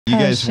You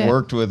guys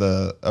worked with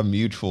a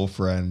mutual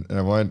friend,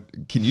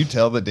 and can you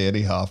tell the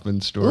Danny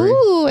Hoffman story?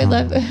 Ooh, I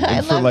love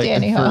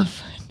Danny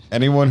Hoffman.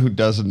 Anyone who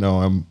doesn't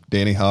know him,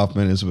 Danny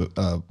Hoffman is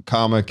a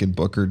comic and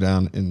booker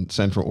down in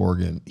Central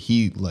Oregon.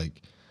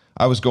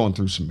 I was going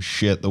through some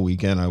shit the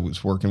weekend I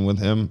was working with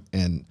him,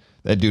 and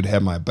that dude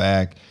had my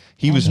back.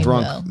 He was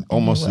drunk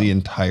almost the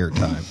entire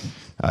time.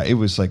 It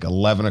was like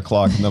 11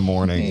 o'clock in the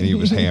morning, and he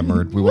was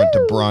hammered. We went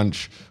to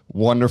brunch.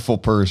 Wonderful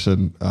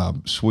person,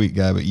 sweet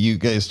guy. But you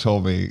guys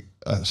told me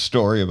a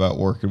story about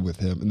working with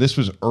him, and this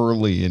was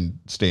early in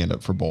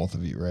stand-up for both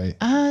of you, right?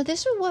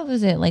 This was, what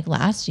was it, like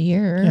last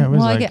year? Yeah, it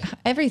was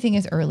everything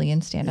is early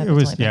in stand-up. It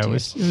was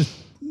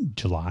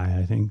July,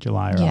 I think,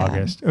 July or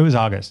August. It was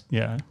August,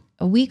 yeah.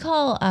 We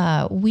call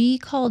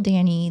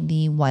Danny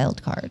the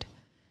wild card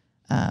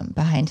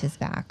behind his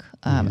back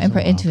and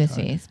into his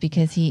face,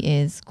 because he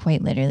is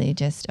quite literally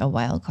just a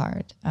wild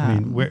card. I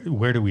mean,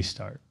 where do we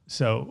start?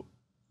 So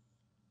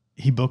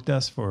he booked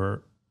us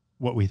for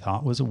what we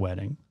thought was a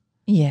wedding.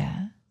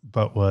 Yeah.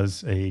 But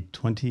was a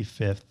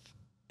 25th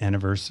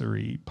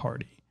anniversary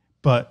party.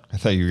 But I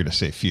thought you were going to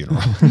say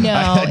funeral.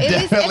 No,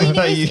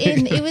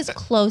 it was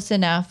close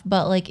enough,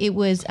 but like it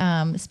was,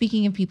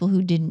 speaking of people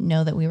who didn't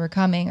know that we were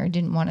coming or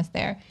didn't want us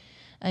there,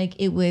 like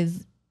it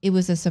was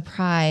a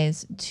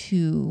surprise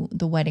to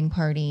the wedding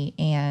party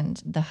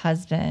and the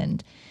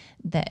husband,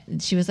 that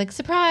she was like,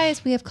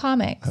 surprise, we have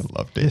comics. I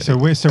loved it. So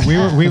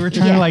we were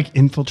trying to like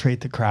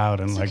infiltrate the crowd,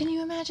 and so can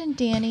you imagine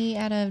Danny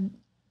at a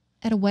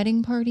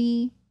wedding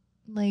party,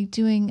 like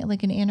doing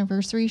like an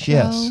anniversary show?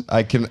 Yes,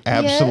 I can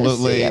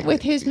absolutely. Yes,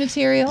 with his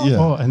material. Yeah.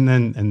 Oh, and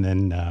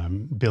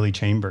then Billy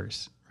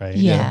Chambers, right?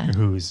 Yeah.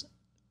 Who's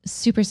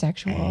super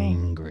sexual.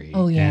 Angry.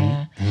 Oh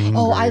yeah. Angry.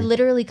 Oh, I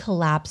literally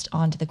collapsed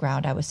onto the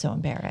ground. I was so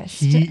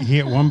embarrassed. He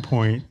at one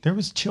point, there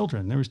was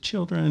children,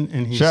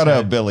 and he shout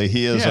out Billy.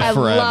 He is a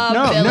friend.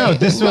 No,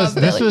 this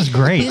was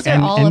great. These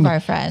are all of our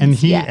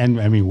friends. And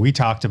I mean, we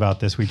talked about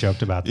this. We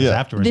joked about this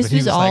afterwards. This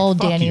was all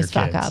Danny's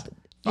fuck up.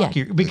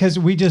 Because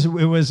we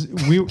literally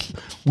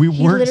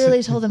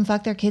told them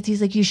fuck their kids.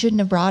 He's like, you shouldn't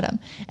have brought them.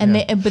 And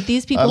but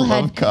these people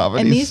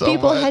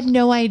had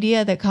no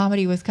idea that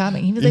comedy was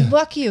coming. He was like,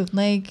 fuck you,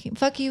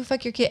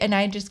 fuck your kid. And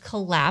I just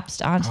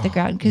collapsed onto the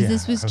ground, because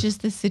this was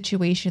just the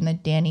situation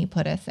that Danny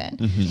put us in.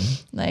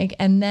 Mm-hmm. Like,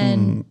 and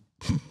then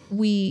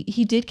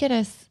he did get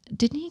us.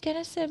 Didn't he get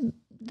us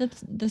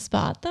the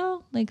spot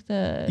though? Like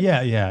the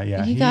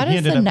He got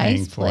us a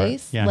nice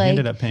place. Yeah, he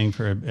ended up paying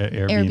for an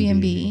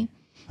Airbnb.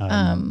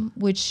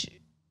 Which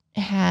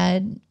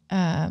had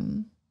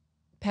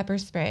pepper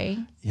spray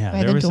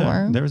by the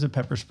door. There was a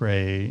pepper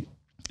spray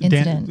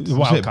incident.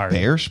 Wild card.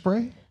 Bear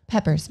spray?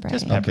 Pepper spray.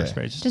 Just pepper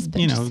spray.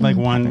 Just like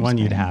one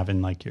you'd have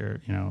in like your,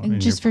 in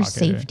just your for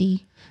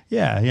safety.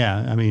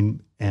 Yeah. I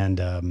mean,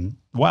 and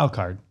wild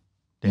card.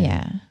 Dane.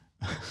 Yeah.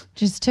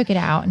 Just took it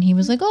out, and he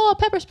was like, "Oh,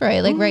 pepper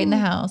spray!" Like right in the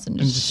house, and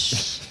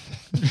just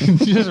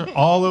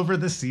all over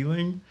the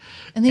ceiling.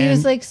 And then he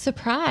was like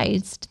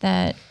surprised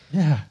that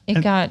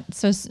it got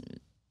so.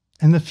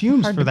 And the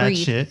fumes hard for that breathe.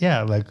 shit,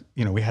 like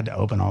we had to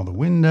open all the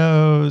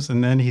windows,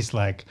 and then he's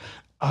like,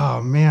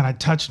 "Oh man, I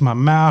touched my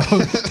mouth."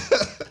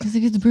 He's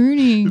like, "It's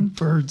burning." It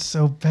burned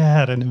so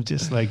bad, and I'm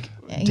just like,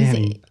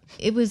 Danny.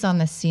 It was on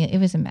the ceiling. It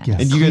was a mess.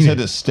 And you guys had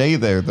to stay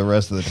there the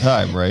rest of the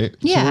time, right?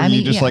 Yeah, so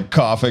you just like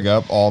coughing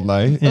up all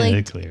night.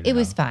 Like, it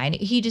was fine.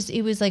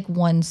 It was like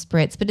one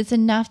spritz, but it's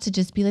enough to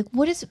just be like,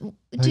 what is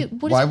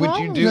why would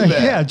you do with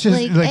that? Yeah,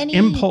 just like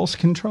impulse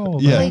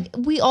control. Yeah. Like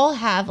we all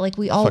have, like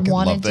we all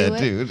want to do it.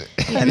 Dude.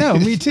 I know,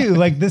 me too.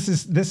 Like this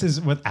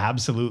is with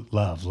absolute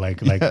love.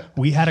 Like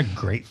we had a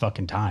great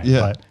fucking time.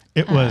 Yeah. But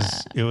it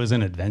was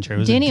an adventure. It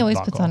was Danny always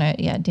puts on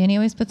Danny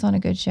always puts on a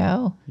good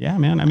show. Yeah,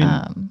 man. I mean,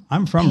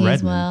 I'm from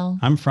Redmond. Well.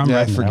 I'm from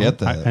Redmond. I forget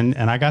that.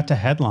 And I got to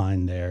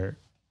headline there,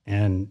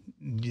 and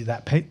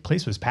that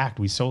place was packed.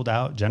 We sold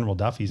out General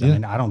Duffy's. I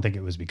mean, I don't think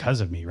it was because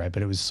of me, right?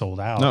 But it was sold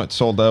out. No, it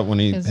sold out when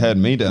he had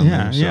me down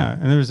there. So. Yeah.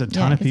 And there was a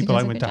ton of people.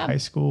 I went to high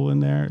school in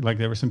there. Like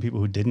there were some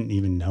people who didn't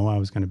even know I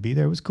was going to be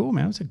there. It was cool,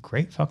 man. It was a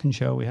great fucking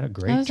show. We had a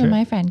great trip. When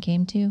my friend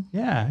came too.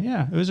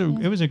 Yeah.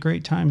 It was a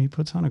great time. He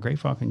puts on a great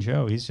fucking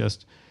show.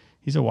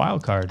 He's a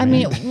wild card. I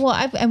man. mean,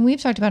 and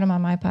we've talked about him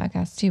on my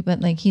podcast too,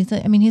 but like he's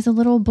a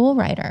little bull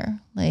rider.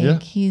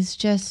 Like he's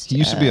just. He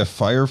used to be a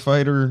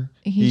firefighter.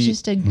 He's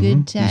just a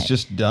good dad. He's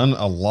just done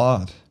a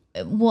lot.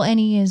 Well, and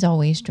he is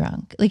always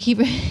drunk. Like he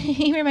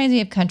reminds me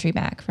of Country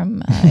Mac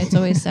from It's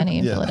Always Sunny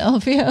in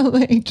Philadelphia.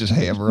 Like just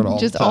hammering all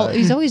the time.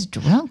 He's always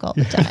drunk all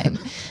the time.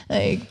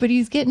 Like, but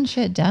he's getting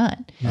shit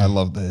done. I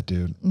love that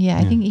dude. Yeah,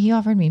 I think he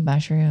offered me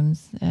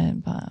mushrooms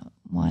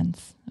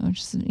once,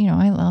 which is,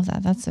 I love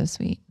that. That's so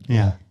sweet.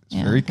 Yeah.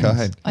 It's very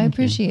kind. I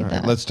appreciate that.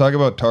 Right, let's talk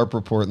about TARP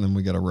Report, and then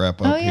we got to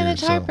wrap up here.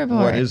 The TARP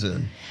Report. What is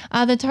it?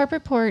 The TARP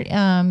Report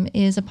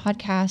is a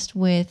podcast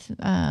with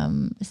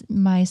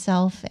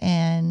myself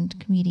and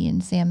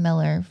comedian Sam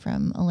Miller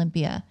from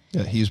Olympia.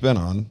 Yeah, he's been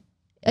on.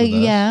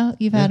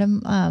 You've had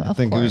him. I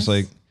think it was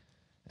like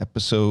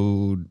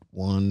episode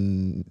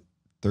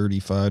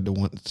 135 to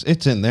 1.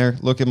 It's in there.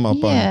 Look him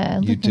up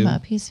on YouTube. Look him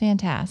up. He's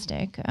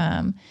fantastic.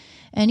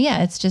 And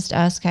yeah, it's just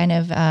us kind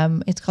of,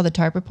 it's called the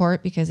TARP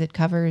report because it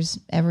covers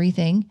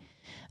everything.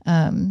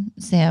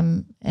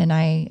 Sam and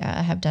I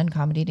have done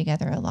comedy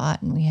together a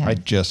lot, and we have. I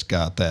just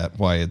got that.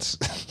 Why it's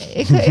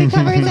it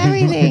covers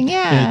everything.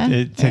 Yeah,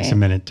 it takes a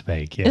minute to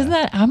make. Yeah, isn't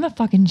that? I'm a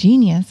fucking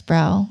genius,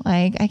 bro.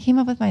 Like I came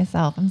up with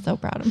myself. I'm so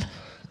proud of it.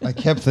 I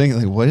kept thinking,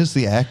 like, what is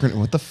the acronym?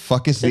 What the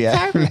fuck is the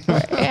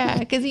acronym? Yeah,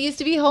 because he used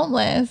to be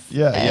homeless.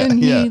 Yeah,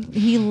 and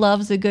he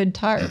loves a good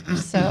tarp.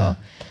 So,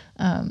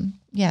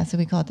 so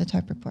we call it the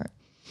TARP report.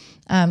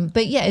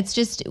 But yeah, it's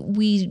just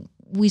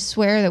we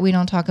swear that we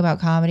don't talk about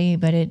comedy,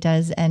 but it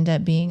does end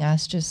up being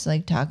us just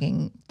like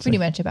talking pretty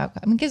much about.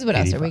 I mean, because what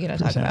else are we going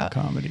to talk about?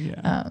 Comedy.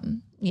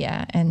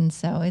 Yeah. And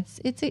so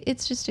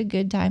it's just a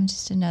good time,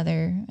 just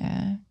another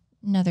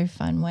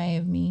fun way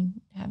of me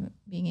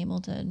being able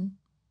to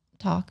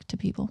talk to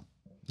people.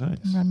 Nice.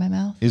 And run my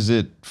mouth. Is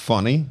it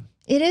funny?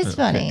 It is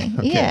funny.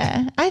 Okay.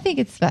 Yeah, I think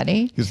it's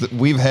funny. Because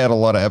we've had a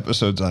lot of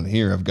episodes on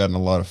here. I've gotten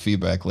a lot of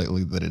feedback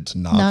lately that it's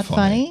not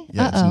funny.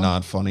 Yeah, it's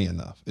not funny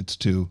enough. It's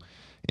too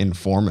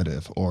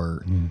informative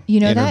or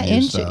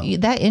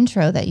that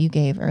intro that you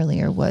gave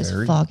earlier was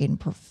fucking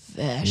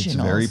professional. It's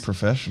very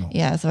professional.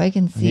 Yeah, so I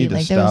can see. I need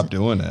to stop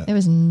doing it. There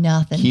was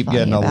nothing. Keep funny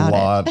getting about a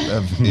lot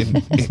of.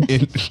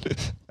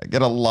 I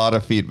get a lot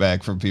of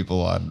feedback from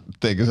people on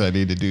things I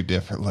need to do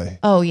differently.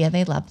 Oh yeah,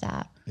 they love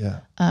that.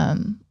 Yeah.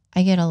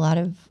 I get a lot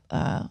of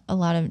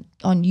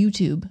on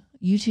YouTube.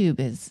 YouTube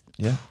is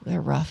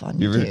they're rough on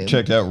YouTube. You ever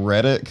checked out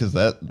Reddit? Because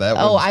that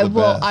I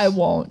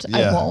won't.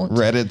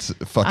 Reddit's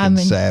fucking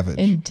savage.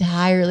 I'm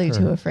entirely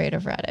too afraid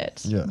of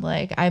Reddit. Yeah.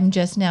 Like I'm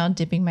just now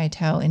dipping my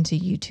toe into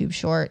YouTube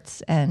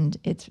Shorts, and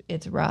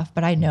it's rough.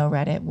 But I know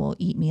Reddit will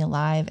eat me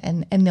alive,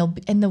 and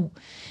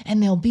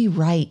they'll be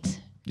right.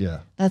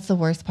 Yeah. That's the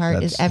worst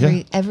part. Is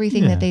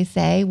everything that they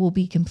say will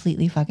be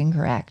completely fucking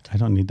correct. I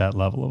don't need that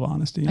level of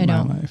honesty in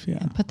my life.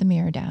 Yeah. Put the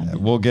mirror down. Yeah,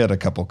 we'll get a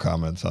couple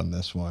comments on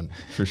this one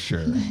for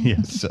sure.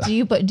 Yeah. So. Do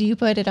you put this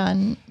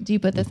on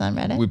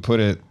Reddit? We put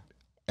it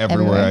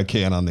everywhere I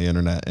can on the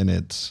internet, and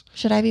it's.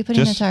 Should I be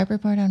putting the TARP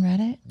report on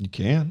Reddit? You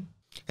can.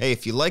 Hey,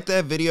 if you like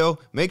that video,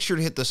 make sure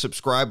to hit the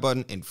subscribe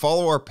button and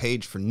follow our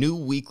page for new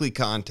weekly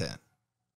content.